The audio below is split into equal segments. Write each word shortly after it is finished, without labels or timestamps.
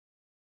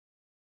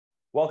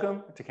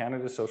Welcome to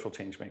Canada's Social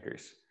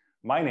Changemakers.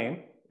 My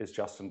name is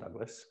Justin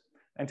Douglas,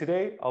 and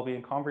today I'll be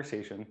in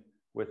conversation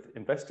with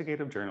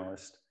investigative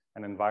journalist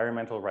and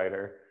environmental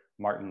writer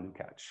Martin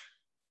Lukacs.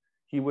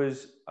 He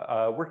was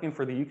working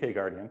for the UK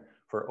Guardian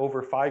for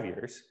over 5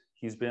 years.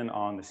 He's been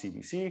on the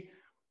CBC,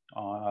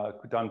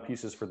 done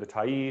pieces for the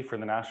Tyee, for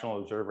the National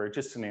Observer,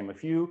 just to name a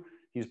few.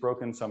 He's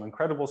broken some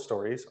incredible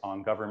stories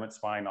on government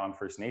spying on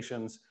First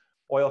Nations,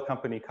 oil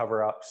company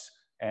cover-ups,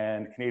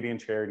 and Canadian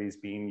charities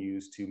being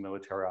used to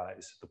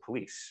militarize the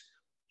police.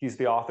 He's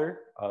the author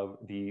of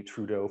the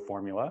Trudeau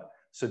Formula,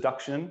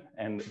 Seduction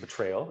and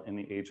Betrayal in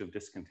the Age of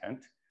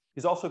Discontent.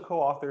 He's also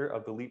co-author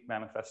of the Leap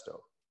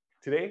Manifesto.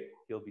 Today,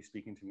 he'll be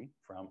speaking to me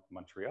from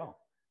Montreal.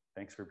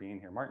 Thanks for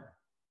being here, Martin.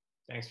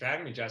 Thanks for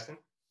having me, Justin.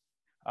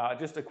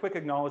 Just a quick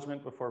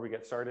acknowledgement before we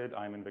get started.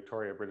 I'm in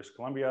Victoria, British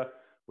Columbia,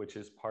 which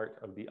is part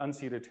of the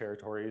unceded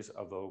territories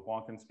of the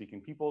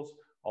Algonquin-speaking peoples,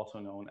 also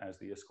known as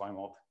the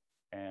Esquimalt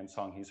and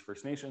Songhees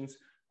First Nations,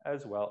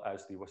 as well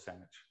as the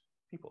Wasanich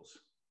peoples.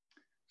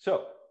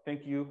 So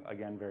thank you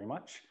again very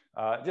much.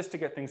 Just to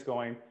get things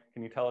going,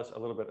 can you tell us a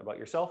little bit about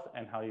yourself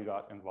and how you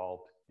got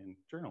involved in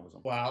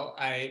journalism? Well,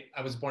 I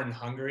was born in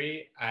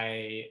Hungary.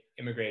 I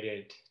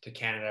immigrated to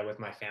Canada with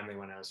my family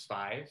when I was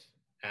 5.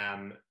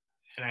 And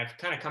I've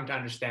kind of come to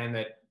understand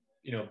that,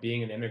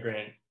 being an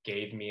immigrant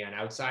gave me an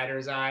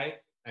outsider's eye,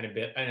 an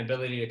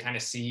ability to kind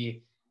of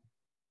see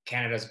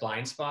Canada's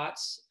blind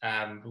spots,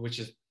 which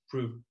has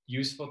proved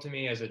useful to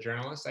me as a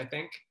journalist, I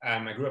think.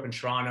 I grew up in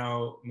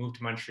Toronto, moved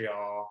to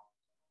Montreal,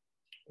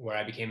 where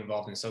I became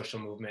involved in social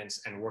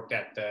movements and worked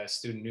at the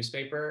student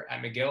newspaper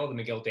at McGill, the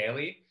McGill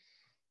Daily.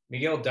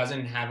 McGill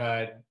doesn't have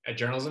a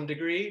journalism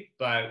degree,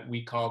 but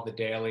we called the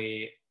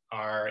Daily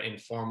our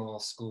informal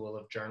school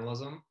of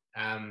journalism.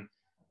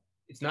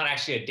 It's not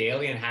actually a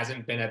daily and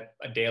hasn't been a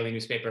daily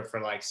newspaper for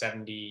like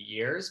 70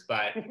 years,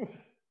 but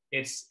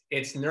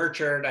it's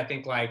nurtured, I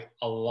think, like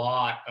a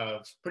lot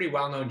of pretty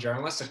well-known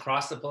journalists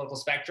across the political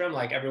spectrum,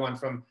 like everyone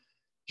from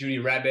Judy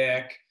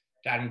Rebick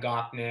to Adam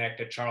Gopnik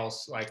to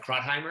Charles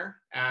Krautheimer.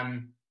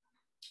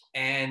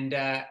 And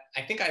I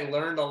think I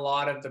learned a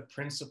lot of the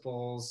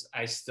principles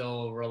I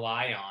still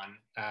rely on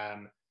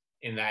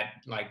in that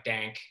like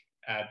dank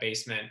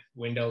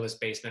windowless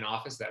basement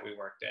office that we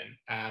worked in.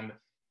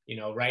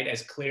 Write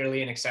as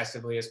clearly and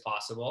accessibly as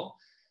possible.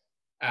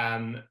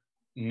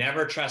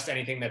 Never trust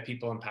anything that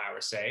people in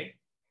power say,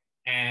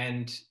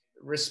 and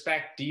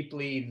respect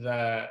deeply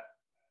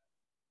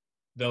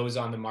those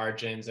on the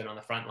margins and on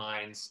the front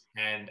lines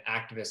and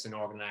activists and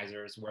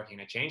organizers working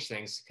to change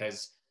things,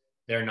 because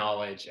their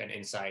knowledge and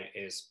insight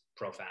is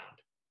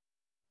profound.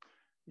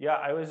 Yeah,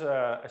 I was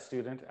a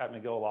student at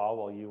McGill Law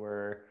while you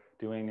were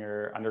doing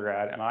your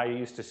undergrad, and I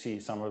used to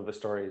see some of the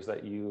stories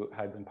that you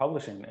had been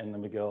publishing in the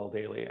McGill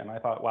Daily, and I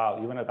thought,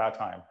 wow, even at that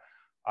time,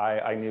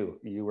 I knew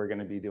you were going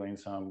to be doing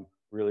some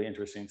really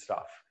interesting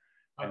stuff.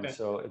 Okay. And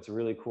so it's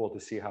really cool to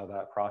see how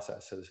that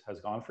process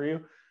has gone for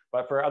you.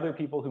 But for other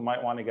people who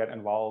might want to get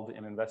involved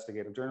in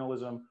investigative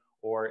journalism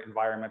or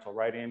environmental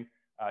writing,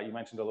 you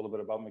mentioned a little bit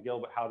about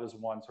McGill, but how does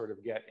one sort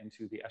of get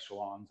into the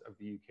echelons of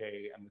the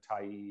UK and the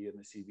Tyee and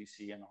the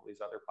CBC and all these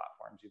other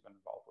platforms you've been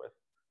involved with?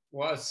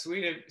 Well, it's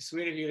sweet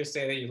of you to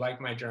say that you like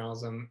my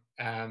journalism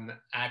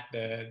at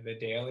the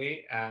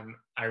Daily.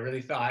 I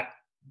really thought,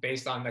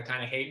 based on the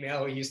kind of hate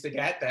mail we used to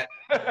get, that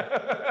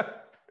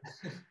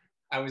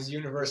I was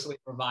universally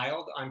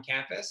reviled on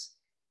campus.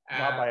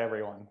 Not by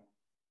everyone.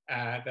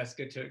 That's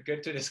good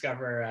to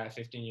discover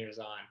 15 years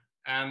on.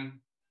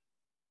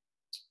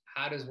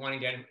 How does one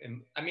get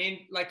in? I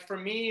mean, like for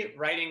me,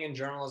 writing in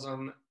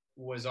journalism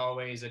was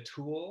always a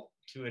tool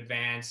to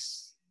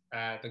advance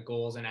the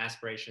goals and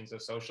aspirations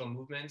of social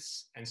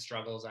movements and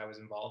struggles I was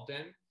involved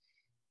in.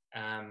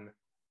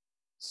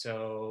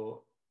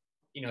 So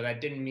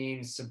that didn't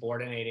mean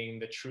subordinating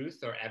the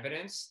truth or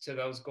evidence to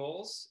those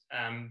goals,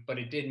 but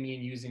it did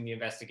mean using the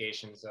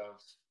investigations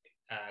of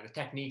the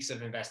techniques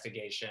of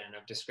investigation,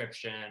 of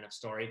description, of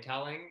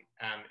storytelling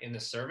in the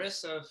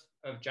service of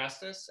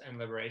justice and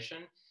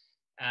liberation.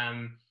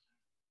 And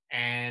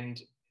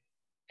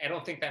I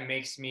don't think that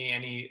makes me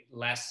any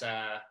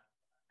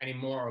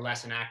more or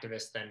less an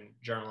activist than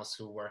journalists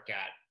who work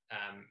at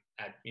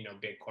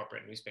big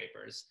corporate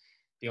newspapers.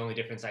 The only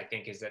difference, I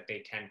think, is that they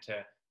tend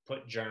to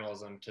put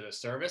journalism to the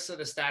service of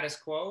the status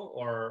quo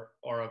or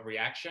of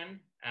reaction.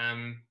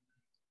 And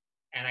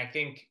I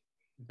think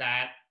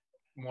that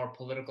more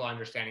political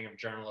understanding of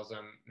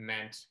journalism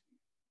meant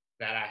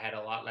that I had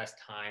a lot less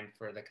time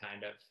for the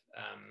kind of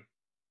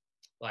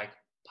like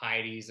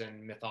pieties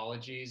and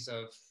mythologies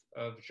of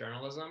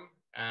journalism.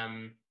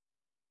 I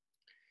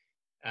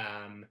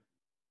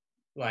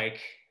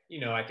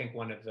think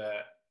one of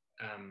the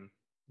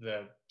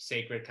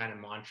sacred kind of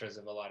mantras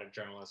of a lot of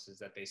journalists is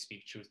that they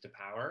speak truth to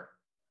power.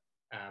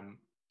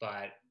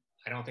 But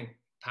I don't think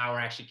power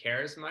actually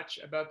cares much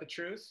about the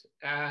truth.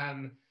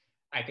 I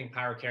think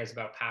power cares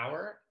about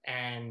power.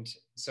 And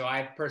so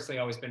I've personally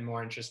always been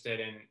more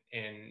interested in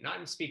not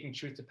in speaking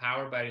truth to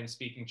power, but in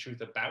speaking truth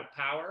about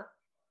power.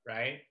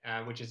 right?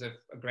 Which is a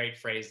great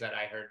phrase that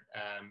I heard,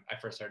 I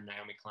first heard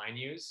Naomi Klein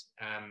use.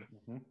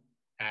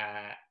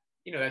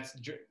 That's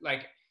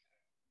like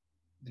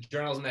the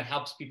journalism that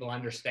helps people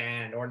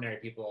understand, ordinary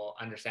people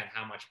understand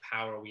how much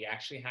power we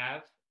actually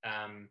have.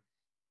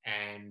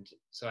 And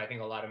so I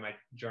think a lot of my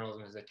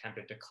journalism has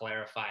attempted to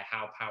clarify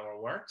how power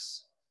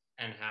works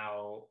and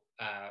how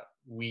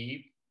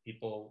we,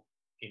 people,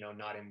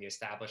 not in the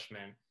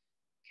establishment,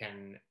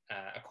 can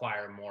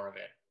acquire more of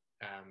it.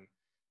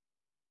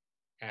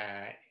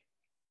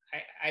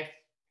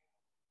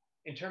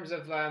 In terms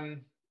of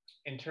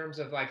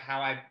like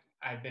how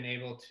I've been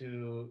able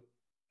to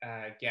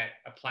get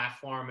a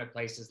platform at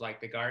places like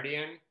The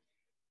Guardian,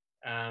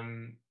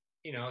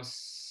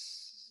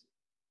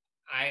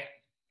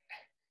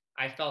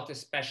 I felt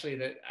especially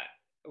that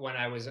when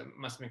I must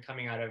have been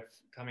coming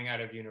out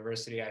of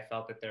university, I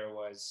felt that there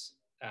was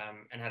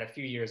and had a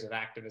few years of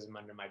activism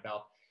under my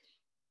belt.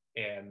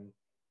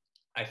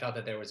 I felt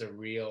that there was a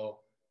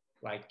real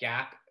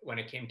gap when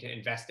it came to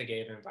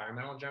investigative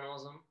environmental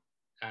journalism.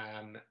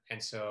 And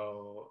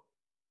so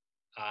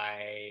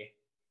I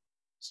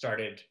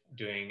started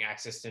doing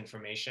access to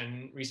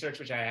information research,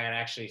 which I had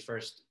actually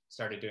first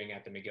started doing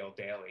at the McGill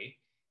Daily,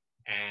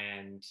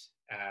 and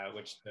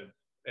which the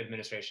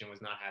administration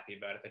was not happy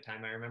about at the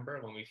time. I remember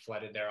when we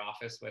flooded their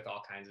office with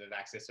all kinds of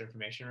access to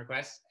information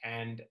requests.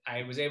 And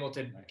I was able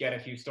to get a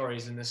few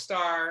stories in the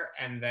Star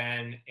and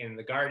then in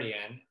the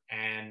Guardian.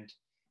 And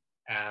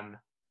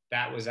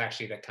that was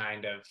actually the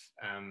kind of,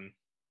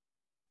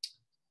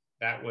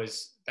 that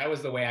was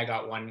the way I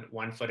got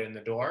one foot in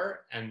the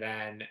door, and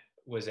then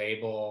was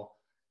able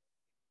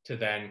to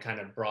then kind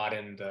of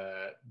broaden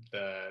the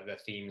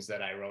themes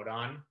that I wrote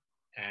on,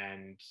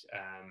 and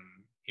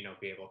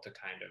be able to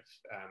kind of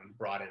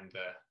broaden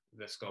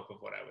the scope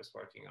of what I was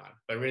working on.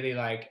 But really,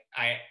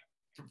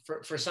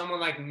 for someone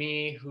like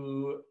me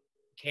who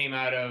came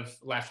out of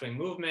left-wing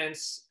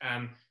movements,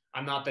 I'm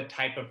not the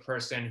type of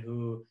person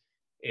who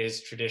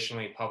is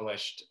traditionally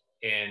published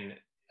in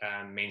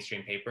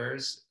mainstream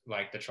papers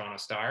like the Toronto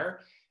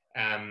Star.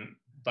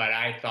 But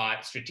I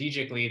thought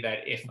strategically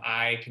that if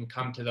I can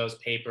come to those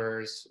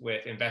papers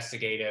with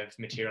investigative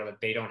material that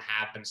they don't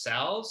have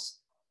themselves,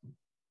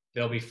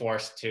 they'll be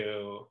forced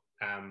to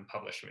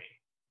publish me.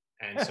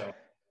 And so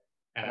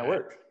and it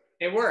worked.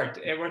 It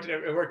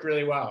worked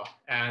really well.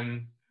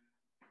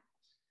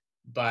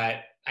 But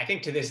I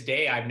think to this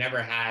day, I've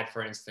never had,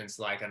 for instance,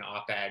 like an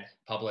op-ed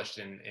published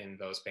in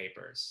those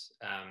papers,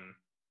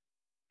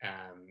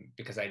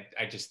 because I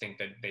just think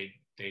that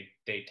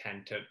they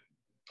tend to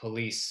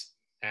police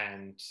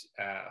and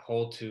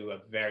hold to a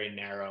very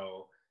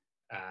narrow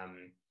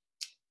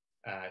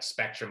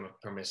spectrum of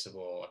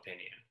permissible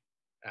opinion,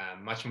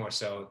 much more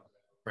so,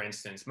 for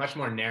instance, much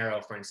more narrow,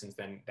 for instance,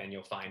 than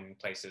you'll find in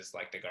places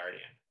like The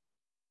Guardian.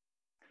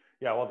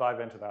 Yeah, we'll dive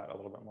into that a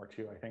little bit more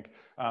too, I think.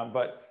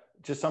 But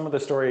just some of the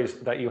stories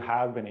that you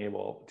have been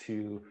able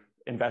to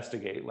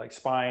investigate, like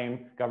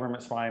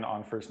government spying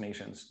on First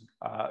Nations,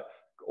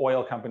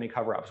 oil company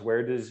cover-ups.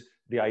 Where does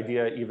the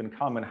idea even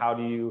come, and how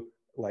do you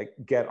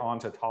get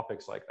onto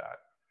topics like that?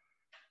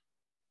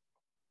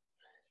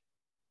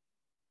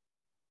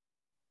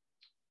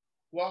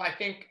 Well, I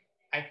think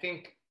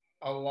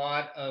a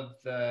lot of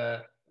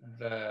the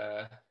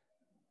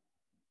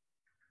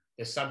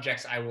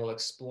subjects I will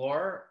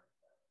explore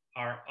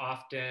are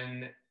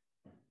often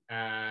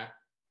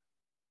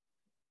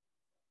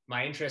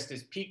my interest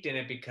is piqued in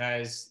it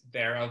because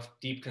they're of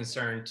deep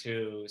concern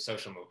to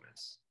social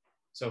movements.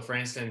 So, for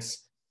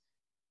instance,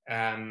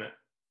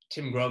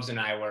 Tim Groves and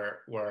I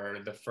were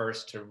the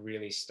first to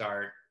really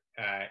start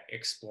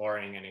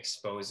exploring and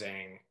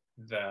exposing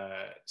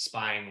the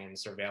spying and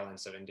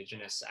surveillance of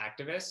Indigenous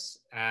activists.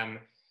 And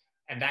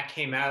that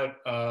came out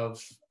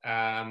of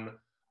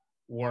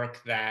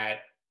work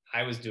that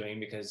I was doing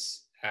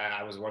because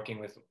I was working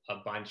with a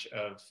bunch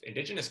of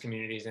Indigenous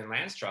communities in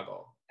land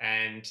struggle,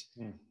 and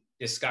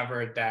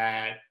discovered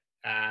that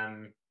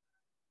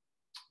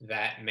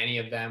that many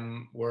of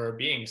them were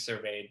being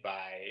surveyed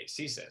by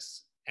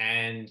CSIS.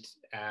 And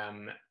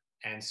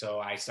so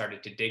I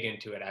started to dig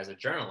into it as a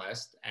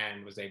journalist,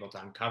 and was able to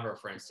uncover,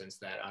 for instance,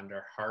 that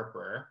under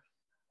Harper,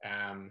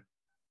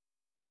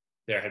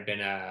 there had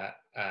been a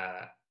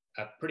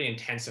pretty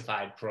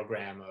intensified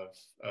program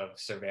of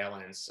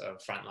surveillance of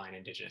frontline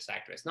Indigenous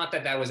activists. Not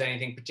that that was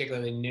anything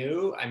particularly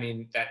new. I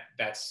mean,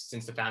 that's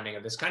since the founding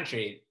of this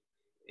country,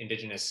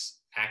 Indigenous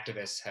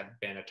activists have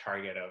been a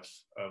target of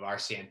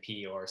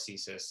RCMP or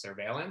CSIS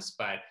surveillance,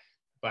 but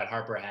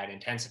Harper had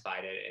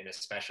intensified it in a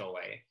special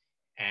way.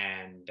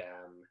 And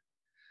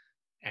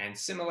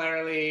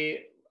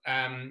similarly,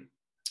 some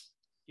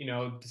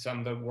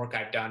of the work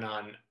I've done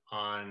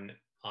on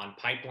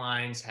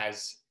pipelines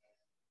has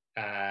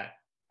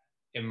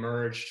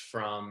emerged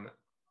from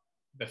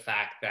the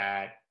fact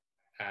that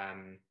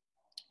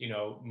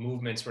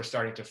movements were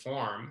starting to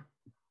form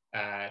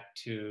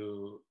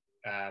to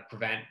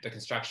prevent the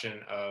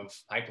construction of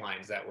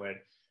pipelines that would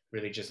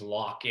really just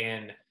lock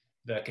in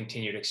the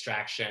continued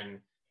extraction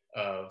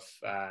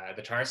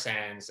the tar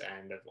sands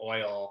and of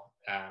oil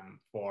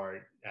for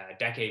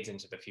decades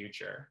into the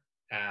future.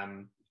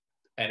 And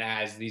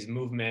as these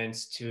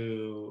movements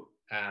to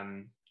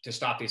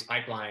stop these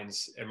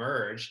pipelines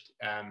emerged,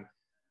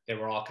 there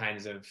were all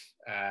kinds of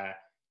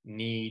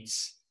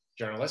needs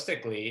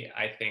journalistically,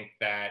 I think,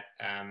 that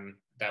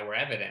were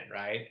evident,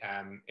 right?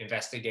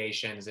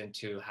 Investigations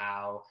into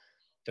how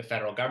the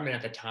federal government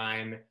at the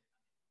time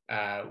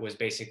was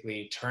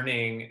basically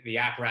turning the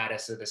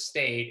apparatus of the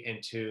state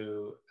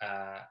into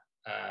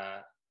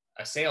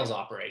a sales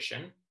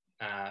operation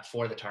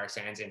for the tar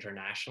sands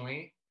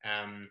internationally.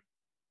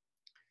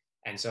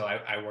 And so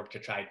I worked to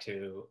try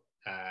to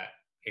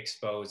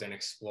expose and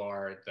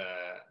explore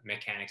the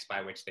mechanics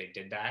by which they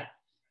did that.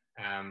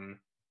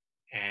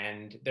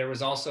 And there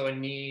was also a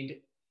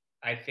need,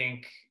 I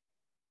think,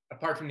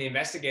 apart from the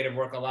investigative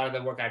work, a lot of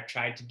the work I've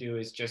tried to do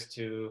is just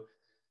to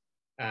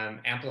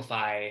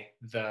amplify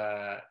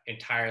the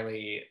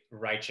entirely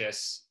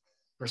righteous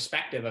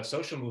perspective of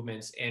social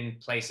movements in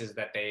places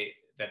that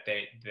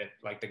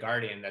like The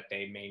Guardian, that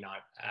they may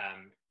not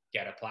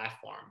get a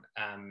platform.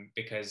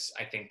 Because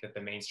I think that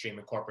the mainstream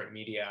and corporate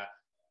media,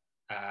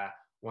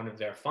 one of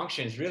their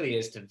functions really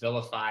is to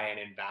vilify and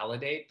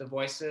invalidate the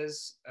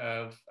voices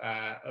of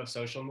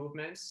social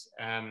movements.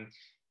 And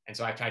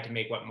so I've tried to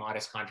make what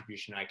modest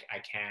contribution I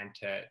can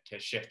to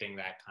shifting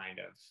that kind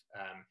of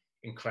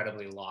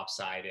incredibly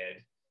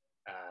lopsided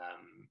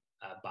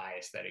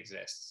bias that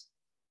exists.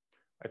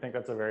 I think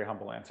that's a very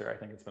humble answer. I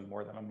think it's been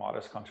more than a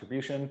modest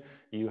contribution.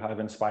 You have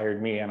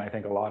inspired me, and I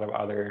think a lot of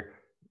other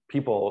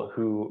people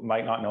who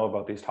might not know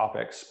about these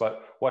topics.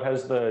 But what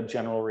has the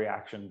general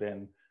reaction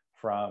been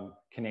from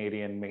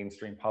Canadian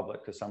mainstream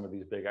public to some of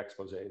these big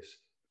exposés?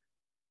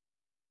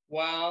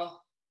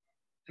 Well,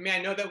 I mean,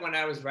 I know that when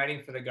I was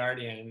writing for The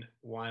Guardian,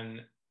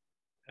 one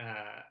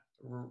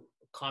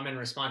common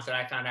response that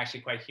I found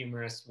actually quite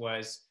humorous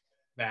was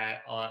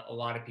that a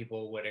lot of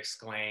people would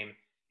exclaim,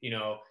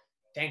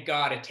 thank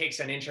God it takes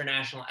an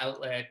international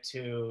outlet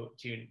to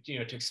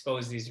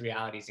expose these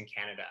realities in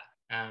Canada.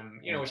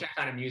 Which I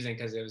found amusing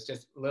because it was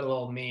just little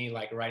old me,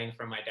 like, writing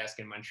from my desk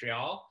in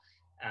Montreal.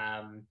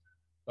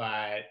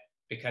 But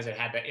because it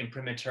had the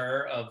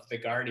imprimatur of The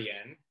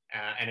Guardian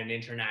and an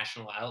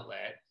international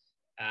outlet,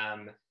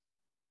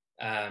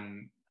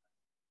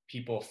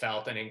 people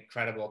felt an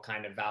incredible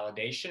kind of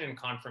validation and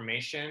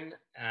confirmation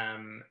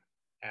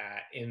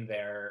in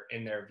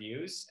their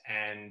views.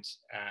 And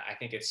I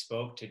think it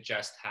spoke to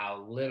just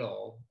how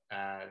little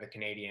the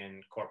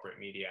Canadian corporate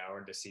media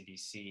or the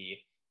CBC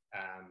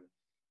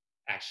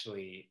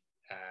actually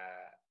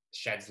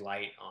sheds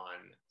light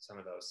on some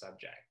of those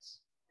subjects.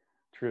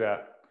 True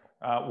that.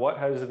 What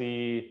has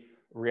the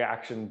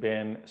reaction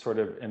been sort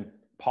of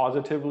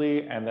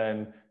positively and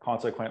then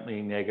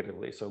consequently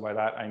negatively? So by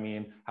that, I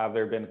mean, have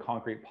there been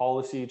concrete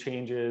policy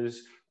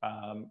changes,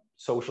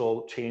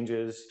 social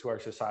changes to our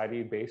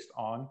society based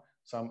on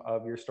some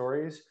of your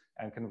stories?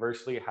 And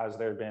conversely, has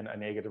there been a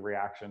negative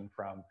reaction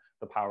from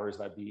the powers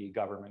that be,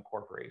 government,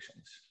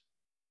 corporations?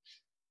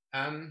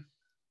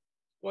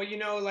 Well,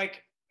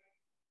 like,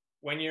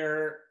 when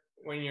you're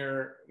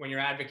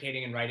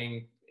advocating and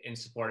writing in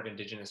support of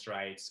Indigenous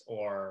rights,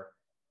 or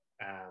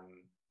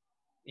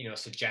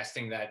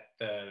suggesting that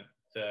the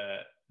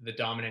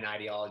dominant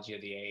ideology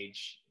of the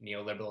age,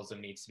 neoliberalism,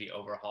 needs to be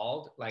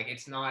overhauled, like,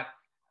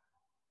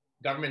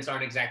 governments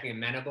aren't exactly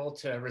amenable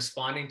to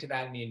responding to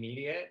that in the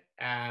immediate.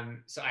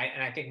 So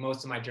I think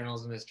most of my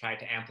journalism has tried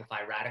to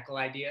amplify radical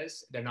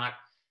ideas.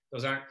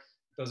 Those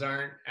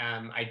aren't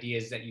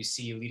ideas that you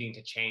see leading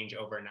to change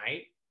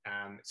overnight.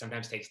 It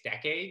sometimes takes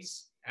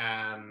decades.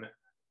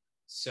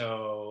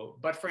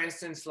 But for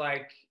instance,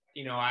 like,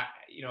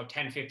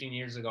 10, 15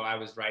 years ago, I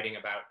was writing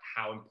about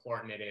how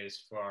important it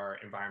is for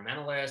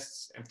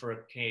environmentalists and for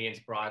Canadians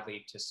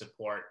broadly to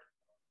support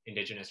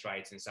Indigenous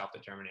rights and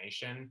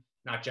self-determination,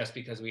 not just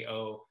because we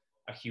owe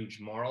a huge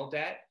moral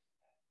debt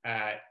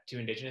to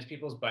Indigenous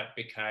peoples, but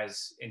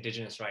because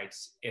Indigenous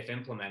rights, if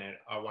implemented,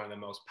 are one of the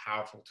most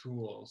powerful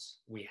tools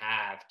we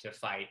have to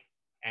fight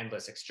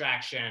endless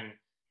extraction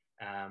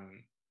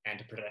and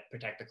to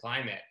protect the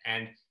climate.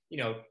 And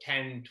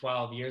 10,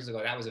 12 years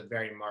ago, that was a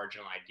very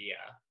marginal idea.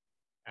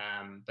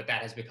 But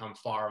that has become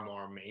far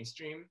more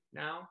mainstream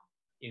now,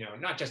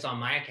 not just on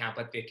my account,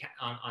 but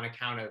on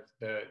account of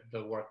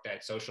the work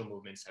that social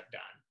movements have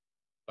done.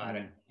 But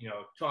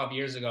 12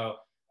 years ago,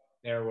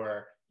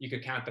 you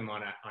could count them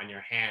on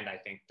your hand, I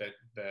think,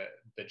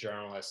 the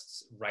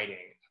journalists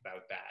writing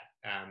about that.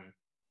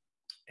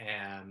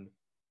 And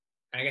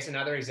I guess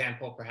another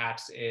example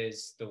perhaps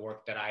is the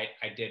work that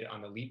I did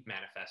on the Leap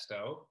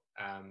Manifesto,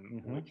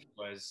 which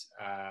was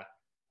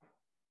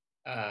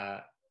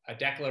a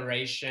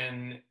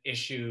declaration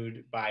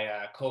issued by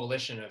a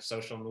coalition of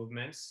social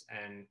movements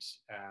and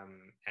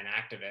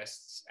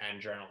activists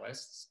and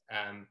journalists.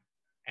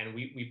 And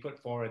we put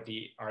forward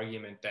the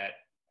argument that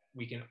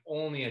we can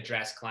only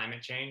address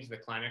climate change, the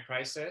climate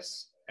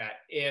crisis,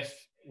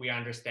 if we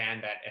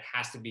understand that it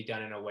has to be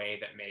done in a way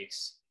that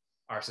makes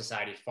our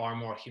society far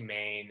more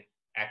humane,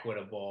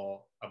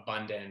 equitable,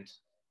 abundant,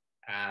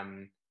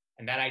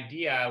 And that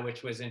idea,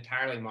 which was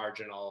entirely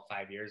marginal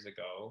 5 years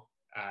ago,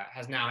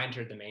 has now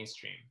entered the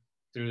mainstream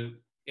through,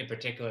 in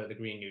particular, the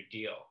Green New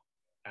Deal.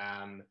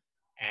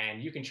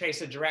 And you can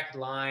trace a direct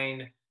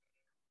line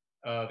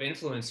of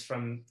influence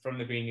from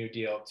the Green New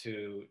Deal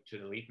to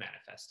the Leap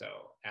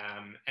Manifesto.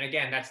 And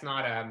again, that's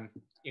not,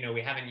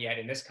 we haven't yet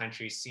in this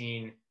country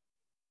seen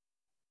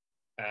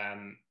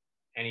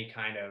any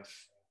kind of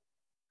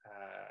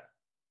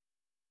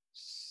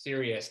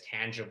serious,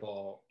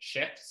 tangible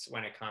shifts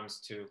when it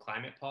comes to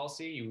climate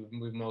policy.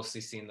 We've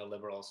mostly seen the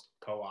Liberals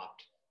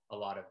co-opt a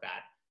lot of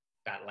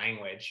that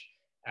language.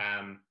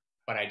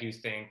 But I do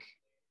think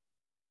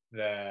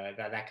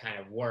that kind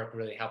of work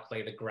really helped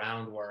lay the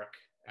groundwork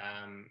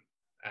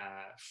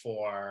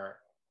for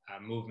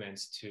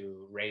movements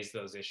to raise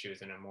those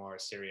issues in a more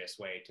serious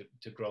way,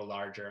 to grow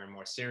larger and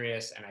more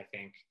serious. And I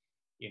think,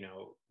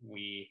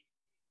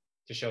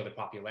 to show the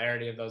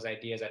popularity of those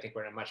ideas, I think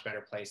we're in a much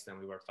better place than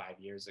we were 5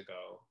 years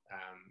ago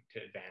to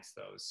advance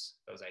those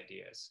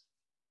ideas.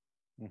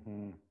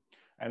 Mm-hmm.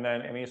 And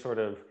then any sort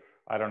of,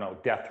 I don't know,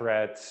 death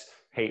threats,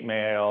 hate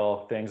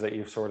mail, things that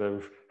you've sort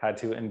of had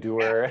to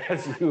endure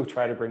as you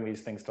try to bring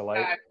these things to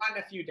light? I've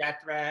gotten a few death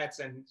threats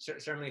and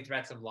certainly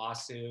threats of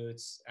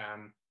lawsuits.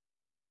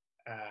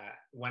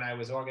 When I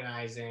was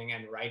organizing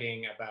and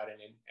writing about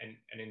an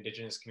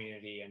Indigenous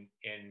community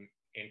in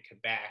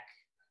Quebec,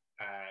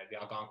 the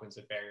Algonquins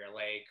of Barrier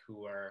Lake,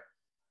 who were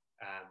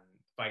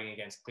fighting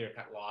against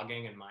clear-cut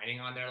logging and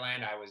mining on their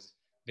land, I was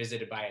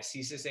visited by a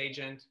CSIS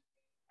agent.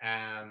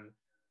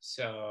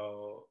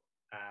 So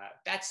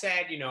that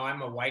said,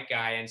 I'm a white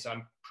guy, and so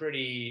I'm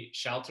pretty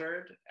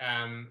sheltered.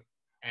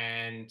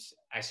 And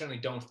I certainly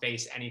don't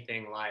face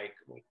anything like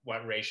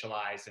what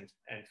racialized and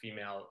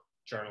female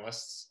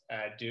journalists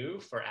do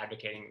for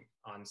advocating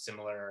on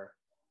similar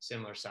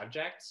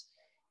subjects.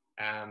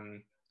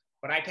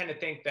 But I tend to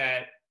think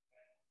that,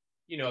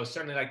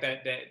 certainly like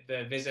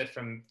the visit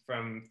from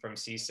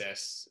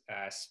CSIS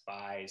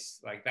spies,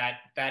 like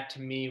that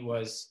to me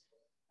was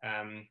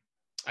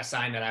a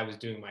sign that I was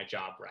doing my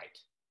job right.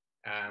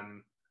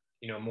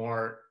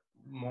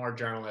 More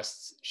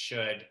journalists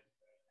should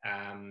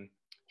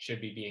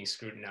be being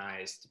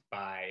scrutinized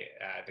by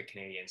the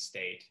Canadian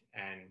state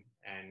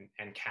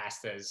and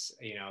cast as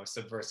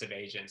subversive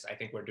agents. I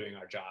think we're doing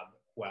our job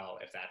well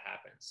if that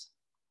happens.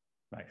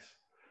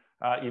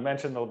 Nice. You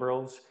mentioned the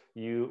Liberals.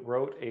 You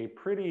wrote a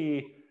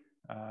pretty,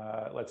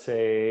 let's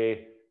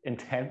say,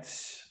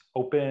 intense,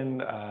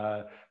 open,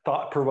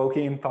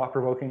 thought-provoking,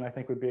 I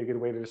think would be a good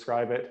way to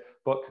describe it,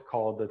 book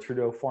called The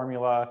Trudeau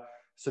Formula,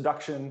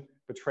 Seduction,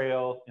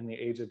 Betrayal in the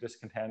Age of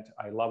Discontent.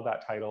 I love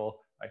that title.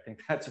 I think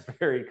that's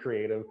very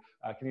creative.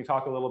 Can you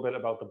talk a little bit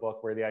about the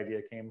book, where the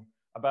idea came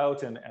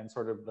about, and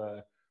sort of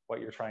what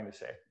you're trying to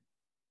say?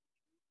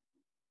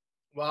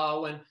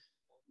 Well,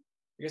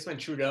 when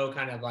Trudeau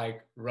kind of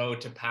like rode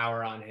to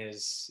power on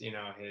his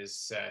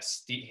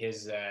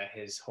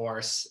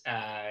horse,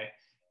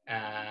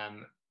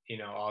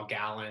 all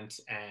gallant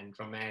and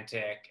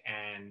romantic,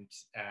 and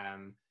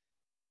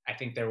I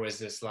think there was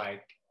this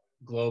like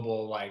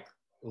global, like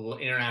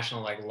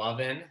international, like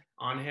love-in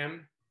on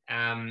him,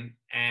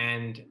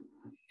 and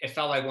it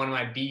felt like one of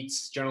my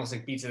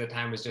journalistic beats at the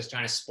time, was just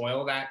trying to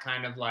spoil that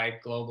kind of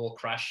like global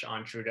crush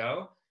on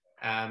Trudeau.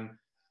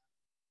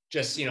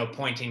 Just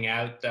pointing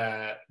out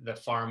the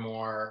far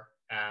more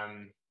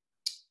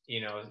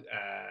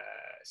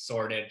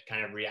sordid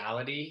kind of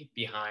reality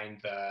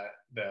behind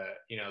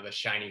the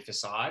shiny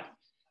facade,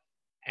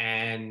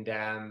 and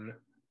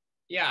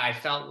I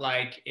felt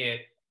like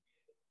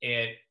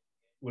it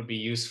would be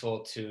useful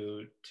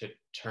to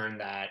turn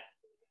that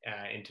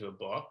into a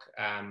book.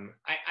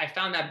 I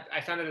found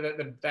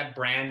that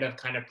brand of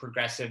kind of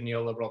progressive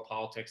neoliberal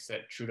politics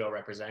that Trudeau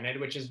represented,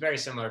 which is very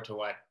similar to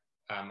what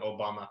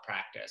Obama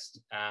practiced.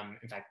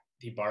 In fact,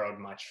 he borrowed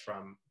much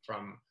from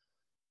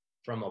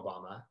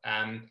Obama.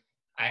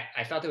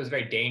 I felt it was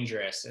very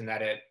dangerous in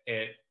that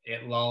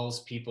it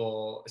lulls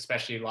people,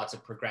 especially lots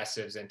of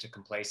progressives, into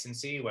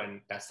complacency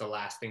when that's the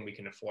last thing we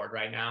can afford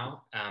right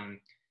now.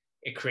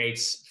 It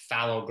creates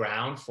fallow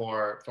ground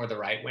for the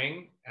right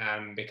wing,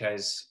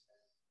 because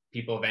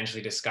people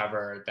eventually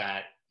discover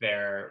that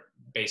their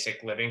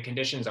basic living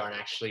conditions aren't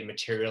actually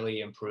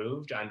materially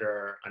improved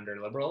under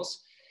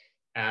Liberals.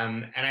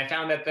 And I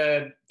found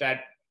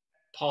that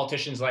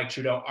politicians like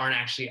Trudeau aren't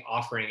actually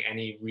offering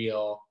any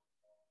real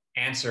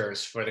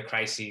answers for the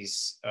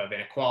crises of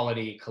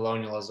inequality,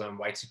 colonialism,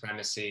 white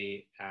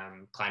supremacy,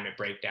 climate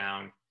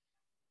breakdown.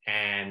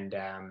 And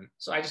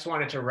so I just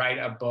wanted to write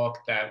a book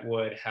that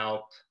would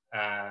help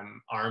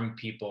arm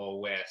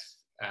people with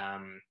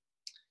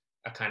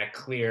a kind of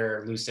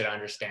clear, lucid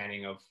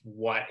understanding of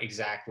what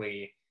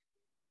exactly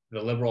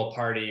the Liberal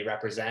Party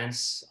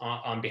represents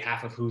on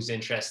behalf of whose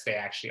interests they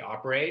actually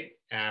operate.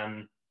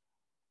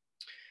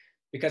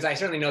 Because I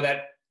certainly know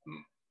that,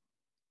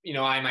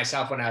 I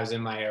myself, when I was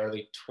in my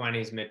early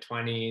 20s, mid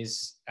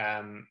 20s,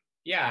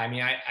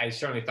 I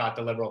certainly thought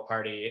the Liberal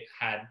Party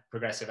had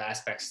progressive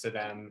aspects to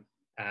them.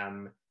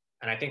 And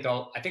I think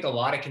a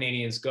lot of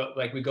Canadians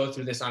we go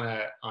through this on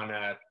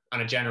a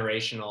on a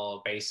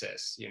generational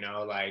basis,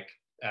 like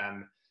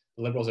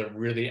liberals are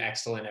really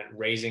excellent at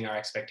raising our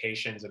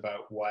expectations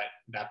about what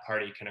that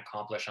party can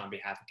accomplish on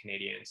behalf of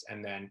Canadians,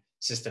 and then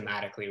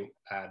systematically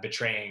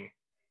betraying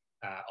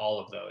all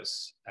of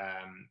those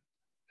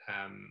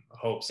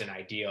hopes and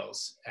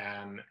ideals.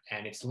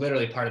 And it's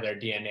literally part of their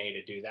DNA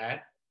to do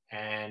that.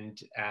 And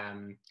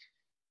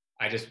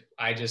I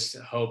just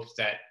hope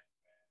that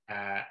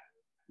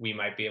we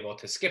might be able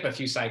to skip a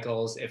few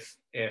cycles if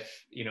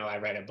I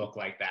read a book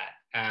like that.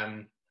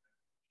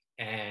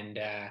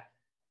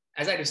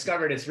 As I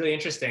discovered, it's really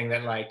interesting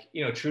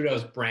that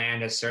Trudeau's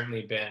brand has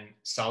certainly been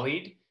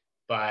sullied,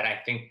 but I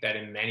think that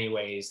in many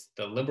ways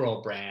the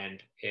Liberal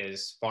brand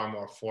is far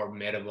more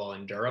formidable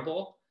and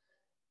durable.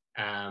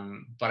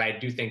 But I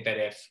do think that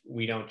if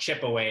we don't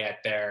chip away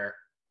at their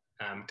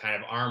kind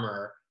of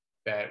armor,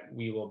 that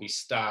we will be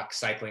stuck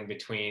cycling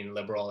between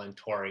Liberal and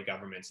Tory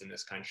governments in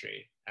this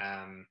country,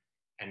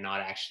 and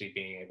not actually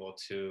being able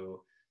to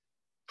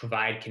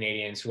provide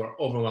Canadians who are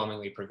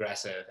overwhelmingly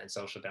progressive and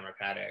social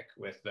democratic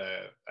with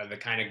the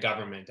kind of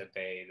government that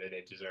they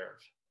deserve.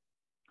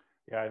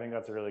 Yeah, I think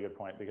that's a really good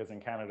point, because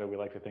in Canada, we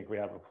like to think we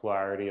have a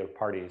plurality of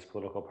parties,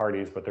 political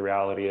parties, but the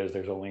reality is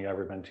there's only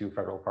ever been 2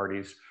 federal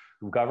parties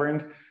who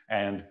governed.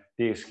 And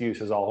the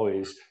excuse is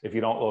always, if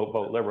you don't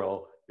vote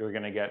Liberal, you're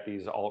going to get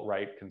these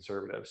alt-right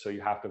conservatives. So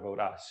you have to vote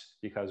us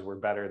because we're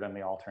better than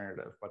the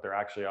alternative. But there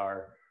actually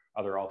are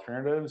other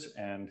alternatives.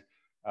 And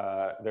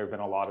there have been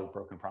a lot of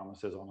broken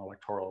promises on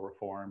electoral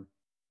reform,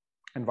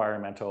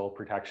 environmental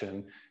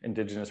protection,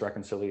 Indigenous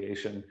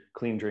reconciliation,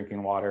 clean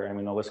drinking water. I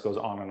mean, the list goes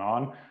on and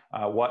on.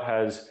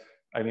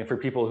 For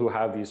people who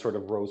have these sort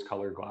of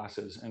rose-colored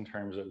glasses in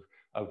terms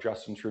of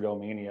Justin Trudeau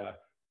mania,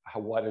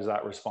 what has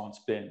that response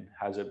been?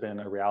 Has it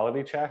been a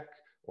reality check,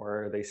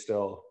 or are they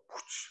still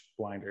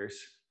blinders?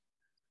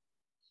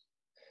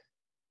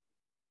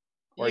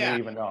 Or do you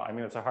even know? I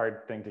mean, it's a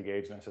hard thing to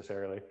gauge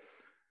necessarily.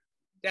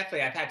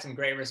 Definitely, I've had some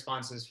great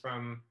responses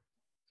from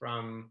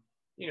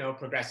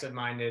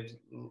progressive-minded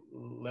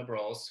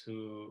liberals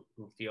who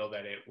feel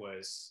that it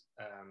was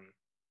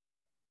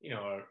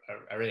a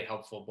really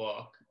helpful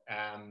book.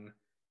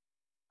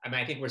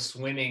 I think we're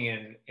swimming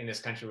in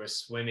this country. We're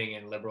swimming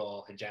in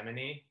liberal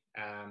hegemony.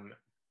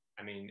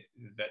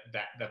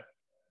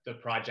 The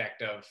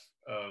project of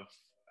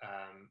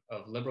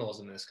liberals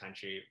in this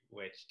country,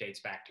 which dates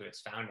back to its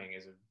founding,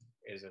 is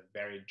a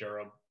very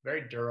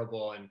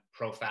durable and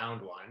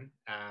profound one.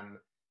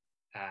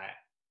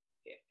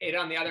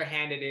 On the other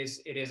hand, it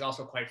is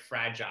also quite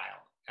fragile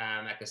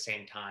at the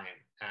same time,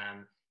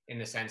 in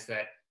the sense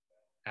that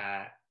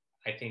I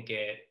think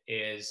it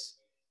is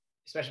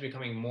especially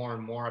becoming more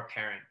and more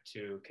apparent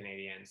to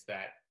Canadians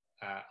that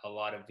a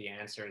lot of the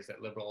answers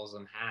that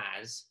liberalism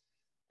has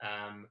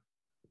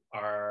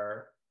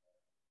are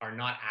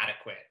not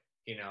adequate,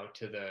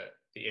 to the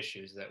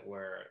issues that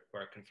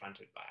we're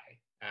confronted by.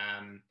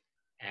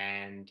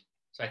 And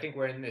so I think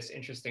we're in this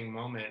interesting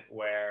moment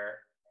where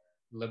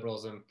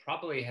liberalism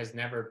probably has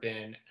never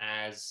been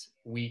as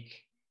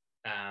weak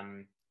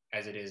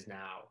as it is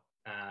now,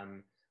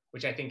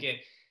 which I think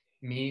it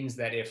means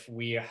that if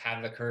we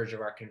have the courage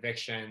of our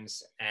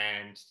convictions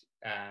and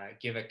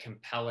give a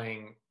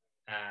compelling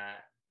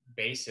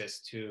basis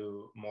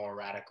to more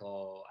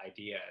radical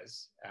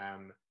ideas,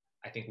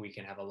 I think we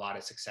can have a lot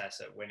of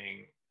success at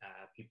winning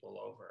people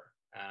over.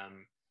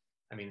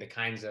 The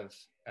kinds of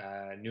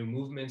new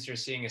movements you're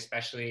seeing,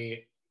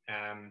 especially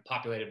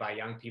populated by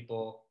young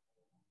people,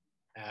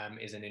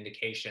 is an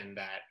indication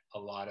that a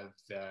lot of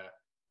the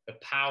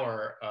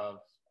power of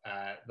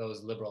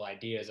those liberal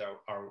ideas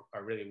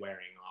are really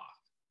wearing off.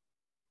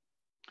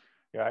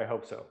 Yeah, I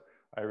hope so.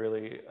 I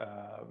really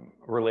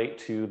relate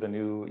to the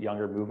new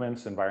younger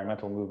movements,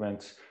 environmental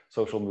movements,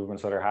 social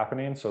movements that are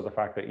happening. So the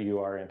fact that you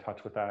are in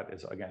touch with that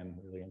is, again,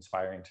 really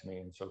inspiring to me.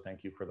 And so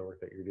thank you for the work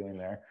that you're doing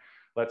there.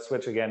 Let's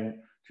switch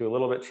again to a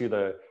little bit to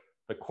the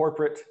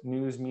corporate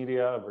news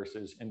media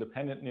versus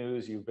independent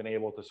news. You've been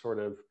able to sort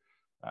of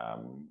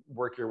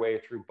work your way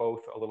through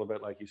both a little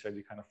bit. Like you said,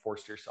 you kind of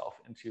forced yourself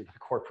into the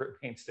corporate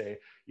mainstay,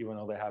 even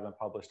though they haven't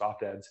published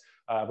op-eds.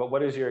 But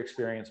what has your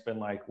experience been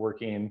like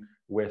working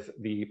with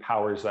the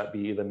powers that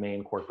be, the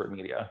main corporate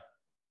media?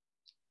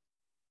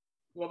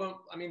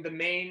 Well, the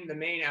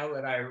main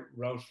outlet I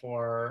wrote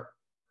for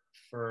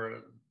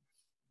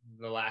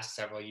the last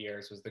several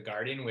years was The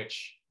Guardian,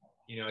 which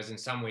is in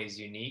some ways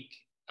unique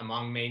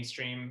among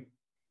mainstream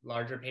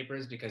larger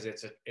papers because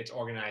it's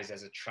organized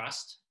as a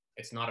trust.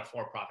 It's not a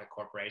for-profit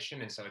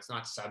corporation, and so it's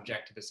not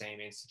subject to the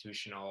same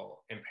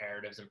institutional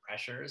imperatives and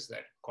pressures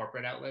that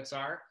corporate outlets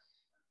are,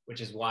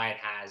 which is why it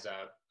has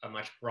a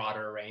much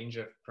broader range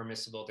of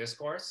permissible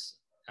discourse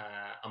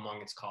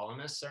among its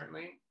columnists,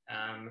 certainly.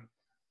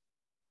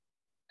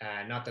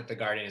 Not that The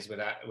Guardian is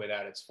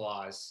without its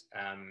flaws.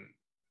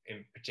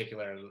 In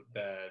particular,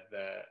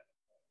 the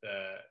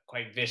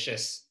quite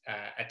vicious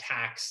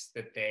attacks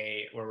that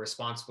they were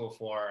responsible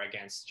for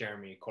against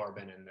Jeremy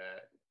Corbyn and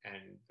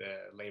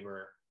the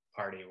Labour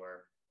Party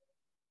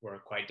were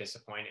quite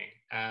disappointing.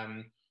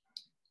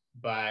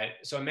 But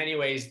so in many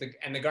ways,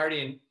 the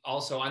Guardian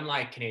also,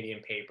 unlike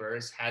Canadian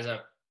papers, has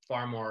a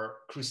far more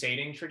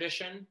crusading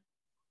tradition.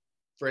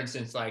 For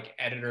instance, like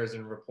editors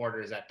and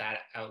reporters at that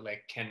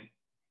outlet can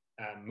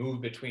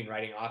move between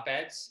writing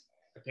op-eds,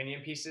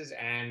 opinion pieces,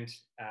 and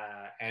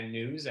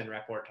news and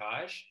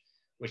reportage,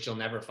 which you'll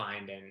never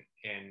find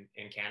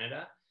in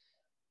Canada.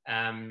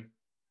 And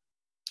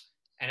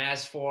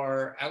as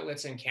for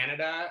outlets in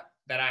Canada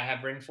that I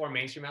have written for,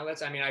 mainstream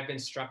outlets, I mean, I've been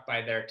struck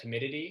by their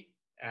timidity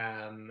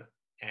and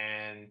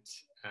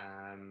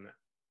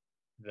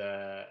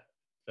the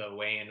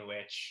way in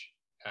which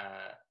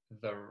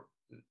the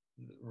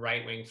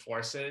right-wing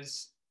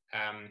forces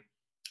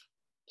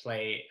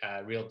play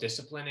a real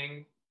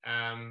disciplining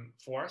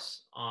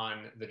force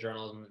on the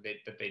journalism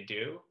that they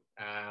do.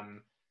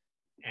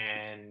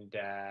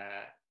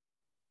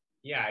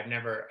 Yeah,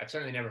 I've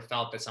certainly never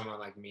felt that someone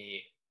like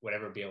me would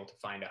ever be able to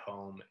find a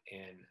home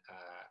in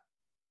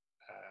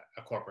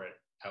a corporate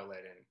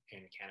outlet in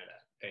Canada.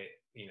 They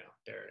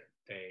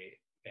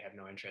have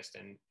no interest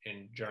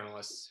in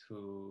journalists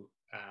who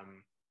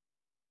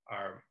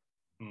are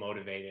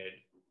motivated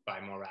by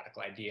more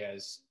radical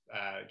ideas,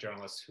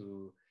 journalists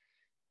who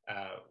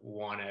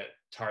want to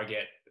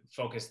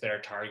focus their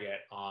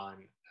target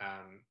on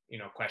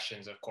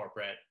questions of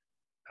corporate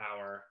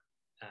power.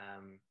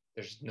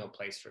 There's no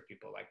place for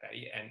people like that.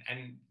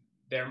 And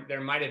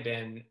there might have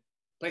been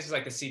places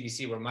like the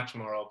CBC were much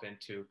more open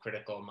to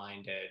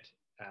critical-minded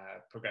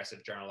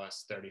progressive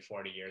journalists 30,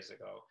 40 years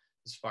ago.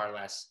 There's far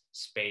less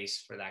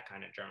space for that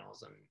kind of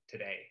journalism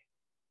today.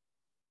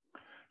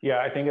 Yeah,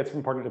 I think it's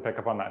important to pick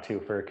up on that too,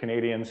 for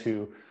Canadians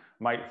who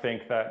might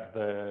think that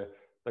the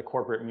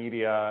corporate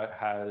media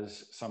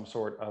has some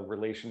sort of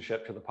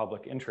relationship to the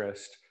public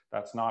interest.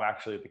 That's not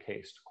actually the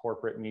case.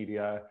 Corporate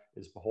media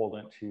is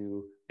beholden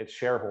to its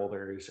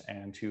shareholders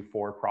and to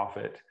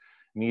for-profit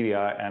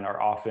media, and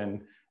are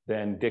often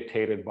then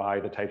dictated by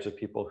the types of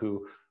people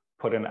who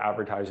put in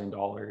advertising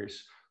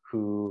dollars,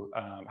 who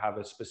have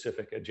a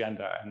specific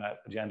agenda. And that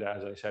agenda,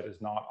 as I said,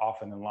 is not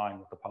often in line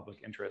with the public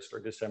interest or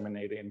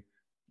disseminating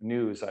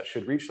news that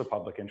should reach the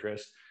public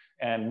interest.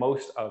 And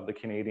most of the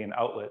Canadian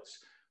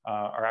outlets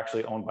are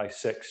actually owned by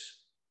 6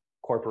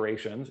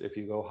 corporations, if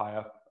you go high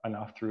up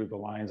enough through the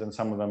lines, and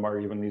some of them are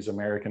even these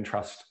American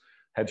trust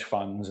hedge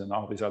funds and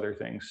all these other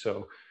things.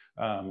 So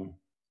I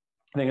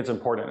think it's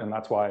important, and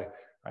that's why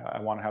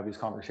I want to have these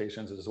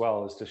conversations as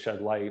well, is to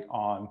shed light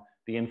on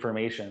the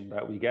information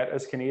that we get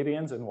as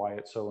Canadians and why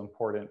it's so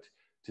important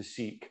to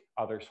seek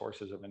other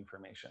sources of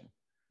information.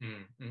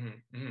 I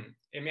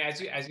mean,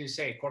 as you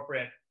say,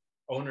 corporate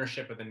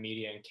ownership of the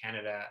media in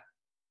Canada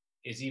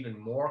is even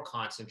more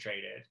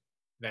concentrated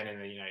than in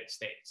the United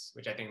States,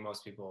 which I think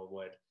most people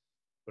would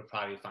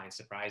probably find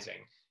surprising.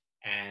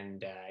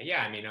 And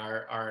yeah, I mean,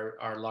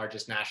 our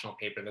largest national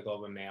paper, the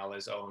Globe and Mail,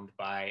 is owned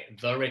by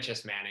the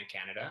richest man in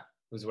Canada,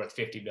 who's worth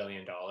 $50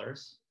 billion.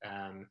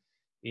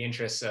 The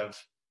interests of,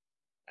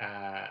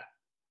 I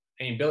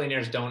mean,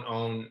 billionaires don't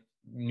own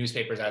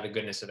newspapers out of the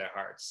goodness of their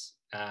hearts.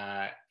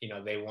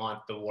 They want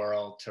the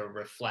world to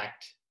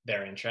reflect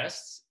their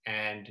interests,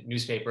 and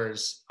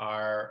newspapers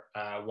are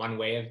one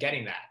way of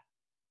getting that.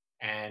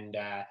 And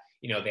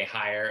they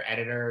hire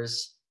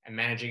editors and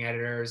managing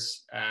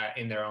editors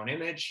in their own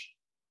image,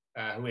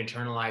 who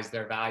internalize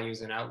their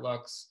values and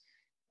outlooks.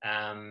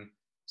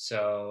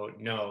 So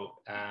no,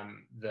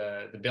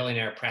 the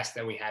billionaire press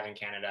that we have in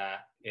Canada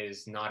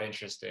is not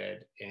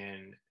interested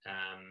in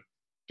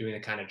doing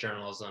the kind of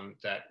journalism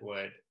that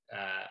would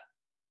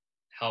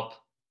help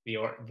the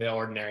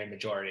ordinary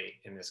majority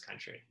in this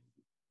country.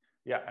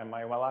 Yeah, and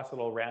my last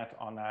little rant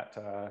on that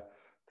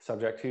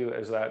subject too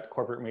is that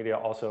corporate media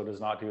also does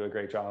not do a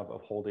great job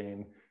of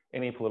holding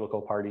any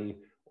political party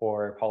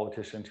or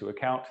politician to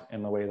account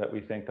in the way that we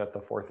think that the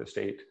fourth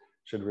estate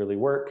should really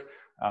work.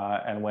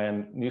 And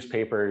when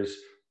newspapers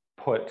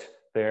put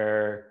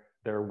their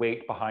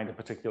weight behind a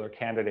particular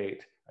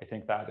candidate, I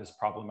think that is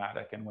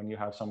problematic. And when you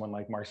have someone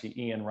like Marcy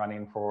Ian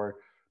running for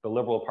the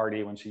Liberal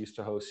Party when she used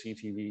to host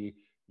CTV,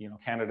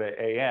 Canada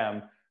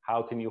AM,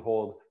 how can you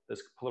hold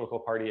this political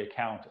party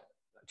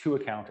to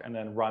account and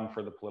then run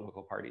for the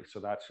political party? So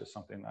that's just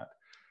something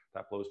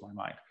that blows my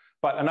mind.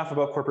 But enough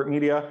about corporate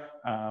media.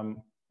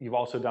 You've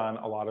also done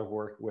a lot of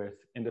work with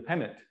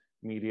independent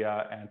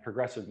media and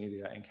progressive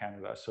media in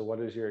Canada. So what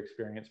has your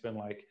experience been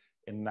like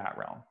in that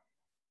realm?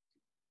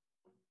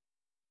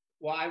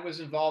 Well, I was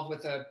involved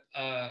with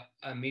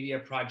a media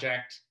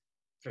project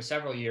for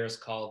several years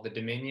called The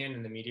Dominion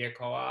and the Media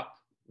Co-op,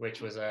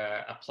 which was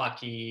a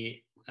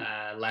plucky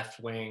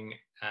left-wing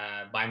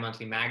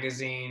bi-monthly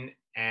magazine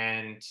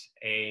and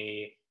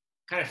a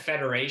kind of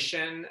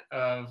federation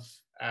of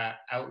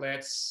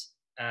outlets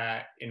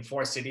in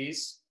 4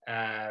 cities,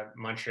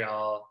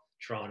 Montreal,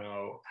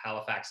 Toronto,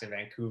 Halifax, and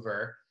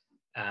Vancouver.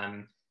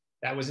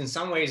 That was in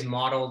some ways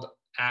modeled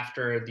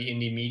after the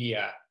indie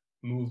media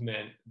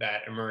movement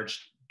that emerged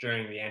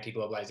during the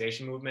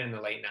anti-globalization movement in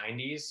the late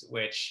 90s,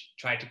 which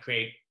tried to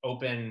create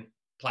open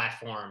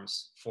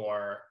platforms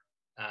for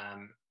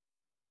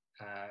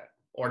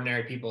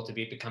ordinary people to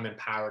become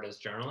empowered as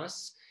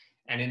journalists.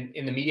 And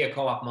in the media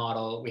co-op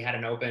model, we had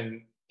an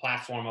open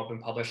platform, open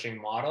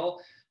publishing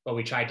model, but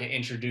we tried to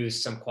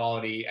introduce some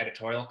quality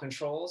editorial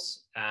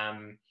controls.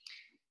 So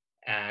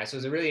it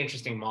was a really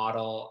interesting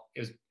model.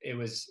 It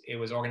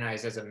was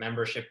organized as a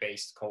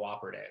membership-based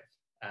cooperative.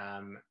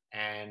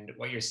 And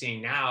what you're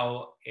seeing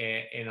now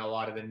in a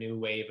lot of the new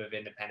wave of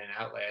independent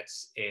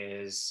outlets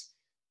is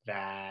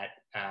that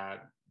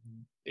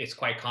it's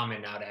quite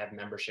common now to have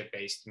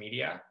membership-based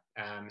media.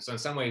 So in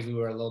some ways, we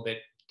were a little bit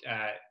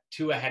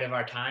too ahead of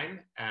our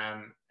time,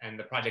 and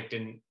the project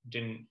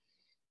didn't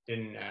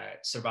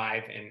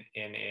survive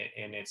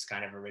in its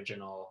kind of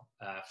original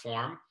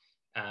form.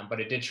 But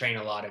it did train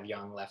a lot of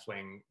young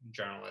left-wing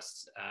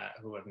journalists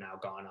who have now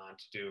gone on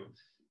to do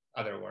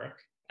other work.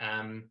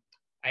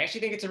 I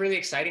actually think it's a really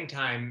exciting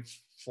time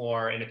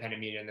for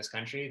independent media in this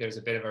country. There's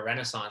a bit of a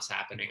renaissance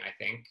happening, I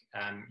think.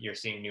 You're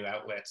seeing new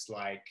outlets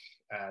like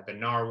the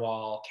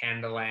Narwhal,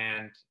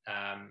 Canadaland,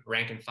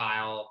 Rank and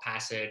File,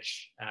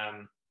 Passage.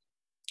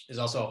 There's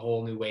also a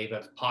whole new wave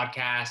of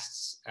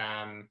podcasts,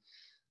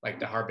 like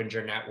the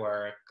Harbinger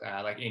Network,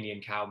 like Indian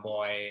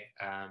Cowboy,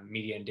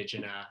 Media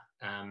Indigena.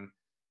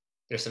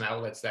 There's some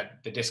outlets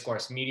that the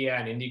Discourse Media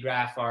and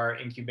IndieGraph are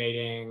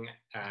incubating,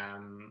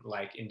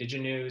 like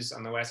Indigenous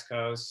on the West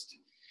Coast.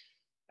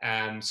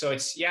 So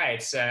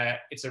it's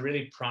a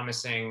really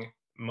promising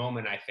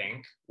moment, I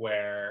think,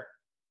 where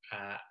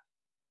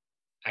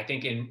I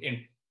think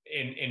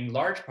in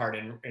large part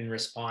in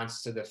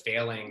response to the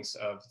failings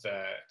of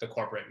the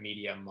corporate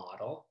media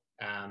model,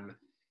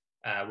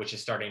 which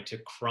is starting to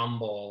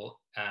crumble,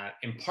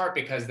 in part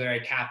because the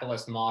very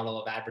capitalist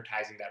model of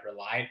advertising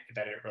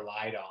that it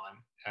relied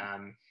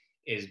on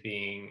is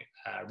being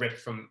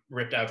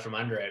ripped out from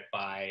under it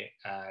by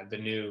the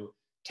new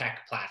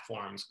tech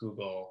platforms,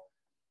 Google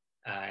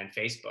and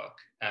Facebook.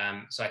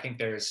 So I think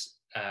there's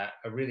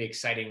a really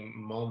exciting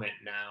moment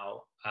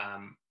now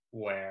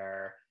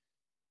where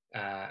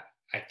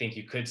I think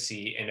you could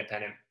see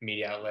independent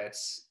media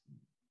outlets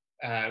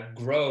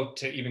grow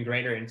to even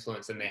greater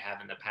influence than they have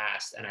in the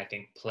past, and I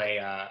think play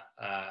a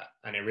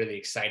really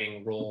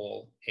exciting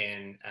role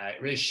in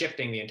really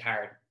shifting the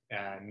entire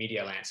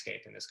media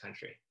landscape in this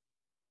country.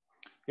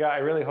 Yeah, I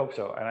really hope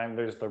so. And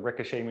there's the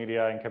Ricochet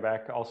Media in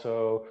Quebec,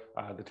 also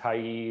the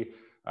Tyee,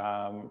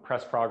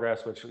 Press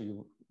Progress, which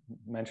you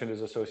mentioned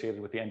is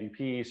associated with the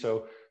NDP.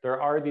 So there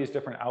are these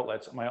different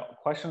outlets. My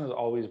question has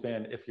always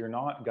been, if you're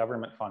not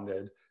government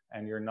funded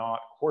and you're not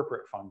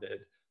corporate funded,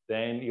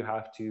 then you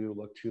have to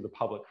look to the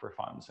public for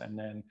funds. And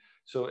then,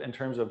 so in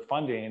terms of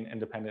funding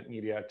independent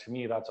media, to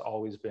me, that's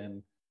always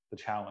been the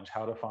challenge,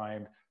 how to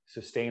find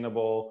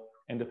sustainable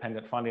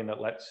independent funding that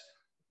lets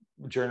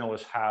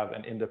journalists have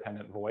an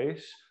independent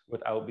voice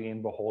without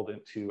being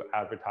beholden to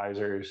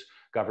advertisers,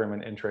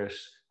 government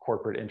interests,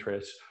 corporate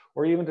interests,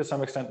 or even to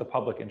some extent the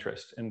public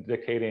interest in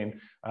dictating,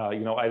 I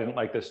didn't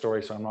like this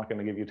story, so I'm not going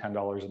to give you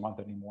 $10 a month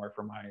anymore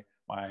for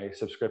my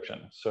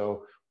subscription.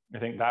 So I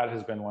think that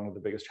has been one of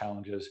the biggest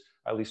challenges,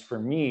 at least for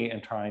me,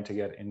 in trying to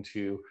get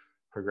into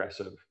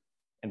progressive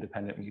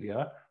independent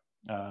media.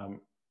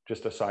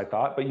 Just a side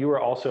thought, but you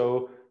are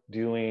also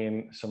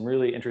doing some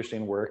really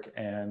interesting work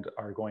and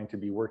are going to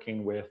be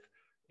working with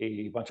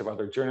a bunch of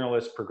other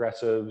journalists,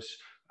 progressives,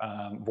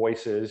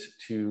 voices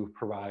to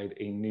provide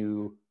a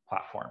new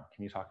platform.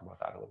 Can you talk about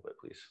that a little bit,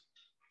 please?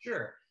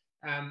 Sure.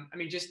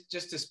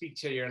 Just to speak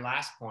to your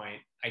last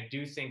point, I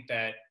do think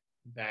that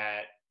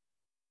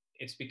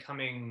it's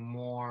becoming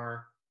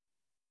more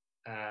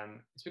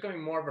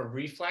of a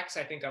reflex,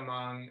 I think,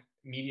 among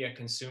media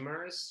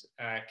consumers,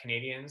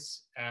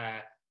 Canadians,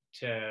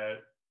 to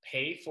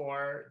pay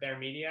for their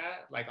media,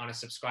 like on a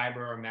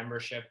subscriber or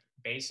membership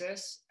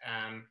basis.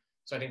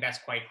 So I think that's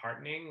quite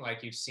heartening.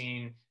 Like, you've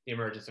seen the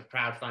emergence of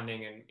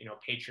crowdfunding and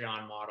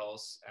Patreon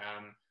models,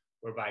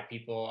 whereby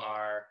people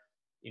are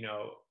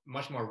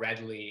much more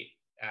readily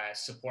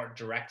support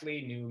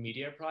directly new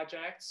media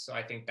projects. So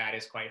I think that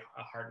is quite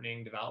a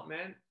heartening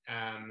development.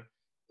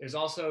 There's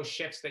also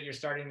shifts that you're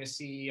starting to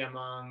see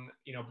among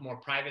more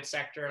private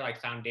sector,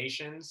 like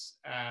foundations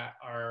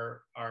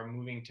are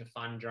moving to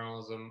fund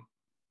journalism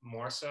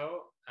more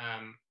so.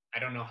 I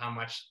don't know how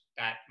much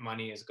that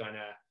money is going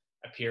to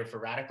appear for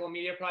radical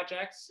media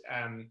projects,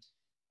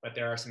 but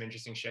there are some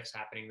interesting shifts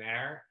happening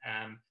there.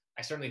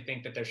 I certainly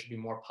think that there should be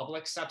more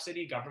public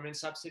subsidy, government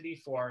subsidy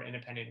for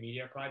independent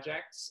media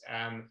projects.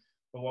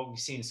 But what we've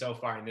seen so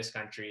far in this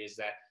country is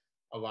that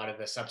a lot of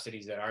the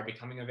subsidies that are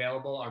becoming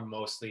available are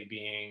mostly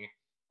being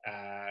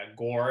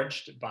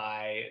gorged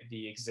by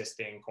the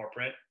existing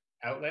corporate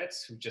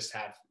outlets, who just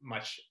have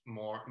much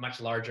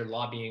larger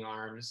lobbying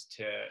arms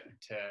to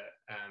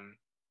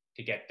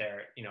get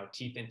their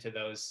teeth into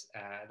those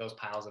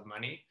piles of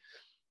money.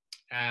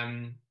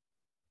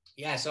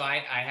 So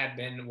I have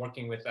been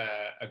working with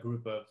a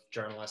group of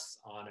journalists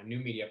on a new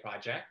media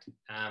project.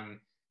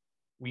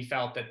 We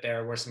felt that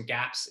there were some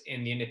gaps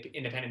in the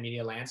independent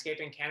media landscape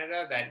in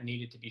Canada that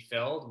needed to be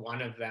filled.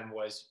 One of them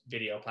was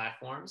video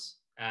platforms,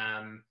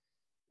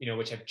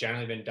 which have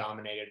generally been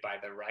dominated by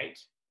the right.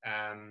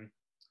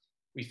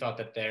 We felt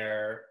that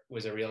there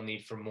was a real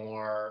need for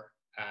more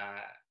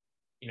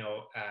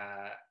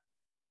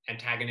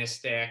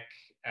antagonistic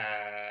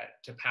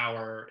to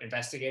power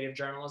investigative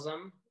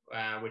journalism,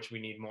 which we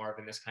need more of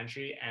in this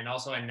country, and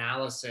also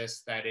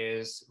analysis that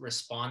is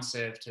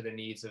responsive to the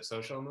needs of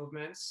social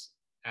movements.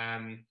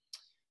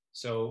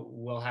 So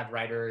we'll have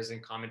writers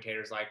and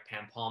commentators like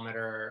Pam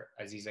Palmater,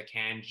 Aziza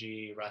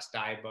Kanji, Russ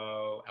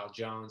Daibo, Elle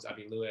Jones,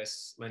 Avi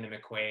Lewis, Linda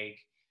McQuaig,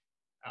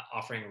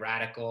 offering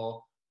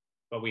radical,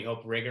 but we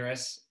hope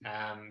rigorous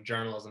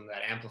journalism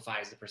that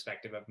amplifies the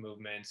perspective of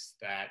movements,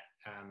 that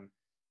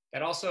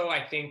also,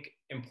 I think,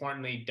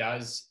 importantly,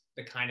 does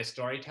the kind of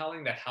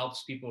storytelling that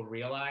helps people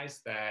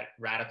realize that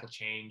radical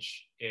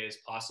change is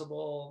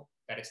possible,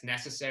 that it's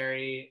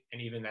necessary,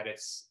 and even that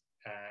it's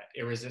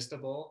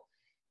irresistible.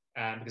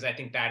 Because I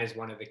think that is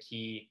one of the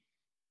key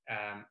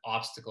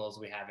obstacles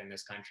we have in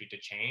this country to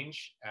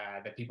change,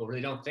 that people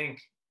really don't think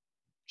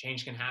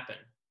change can happen.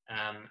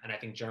 And I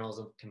think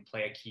journalism can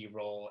play a key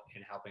role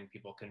in helping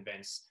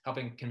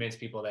convince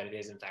people that it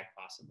is in fact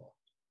possible.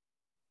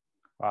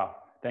 Wow,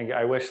 thank you.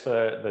 I wish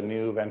the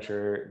new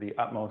venture the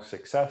utmost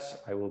success.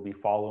 I will be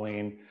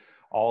following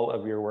all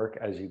of your work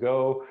as you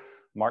go.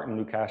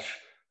 Martin Lukacs,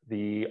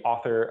 the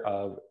author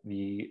of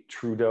the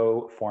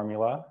Trudeau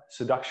Formula,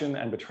 Seduction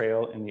and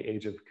Betrayal in the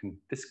Age of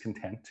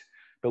Discontent,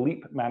 the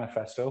Leap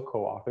Manifesto,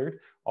 co-authored.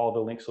 All the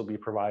links will be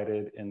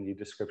provided in the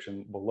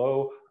description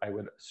below. I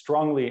would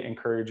strongly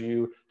encourage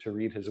you to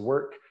read his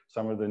work.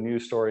 Some of the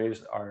news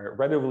stories are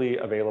readily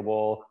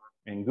available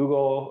in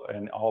Google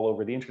and all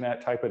over the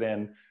internet. Type it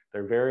in.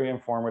 They're very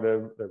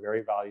informative, they're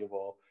very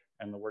valuable,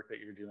 and the work that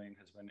you're doing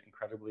has been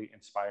incredibly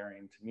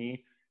inspiring to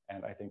me,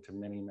 and I think to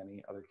many,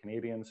 many other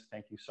Canadians.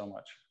 Thank you so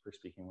much for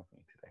speaking with me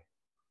today.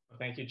 Well,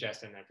 thank you,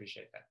 Justin. I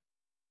appreciate that.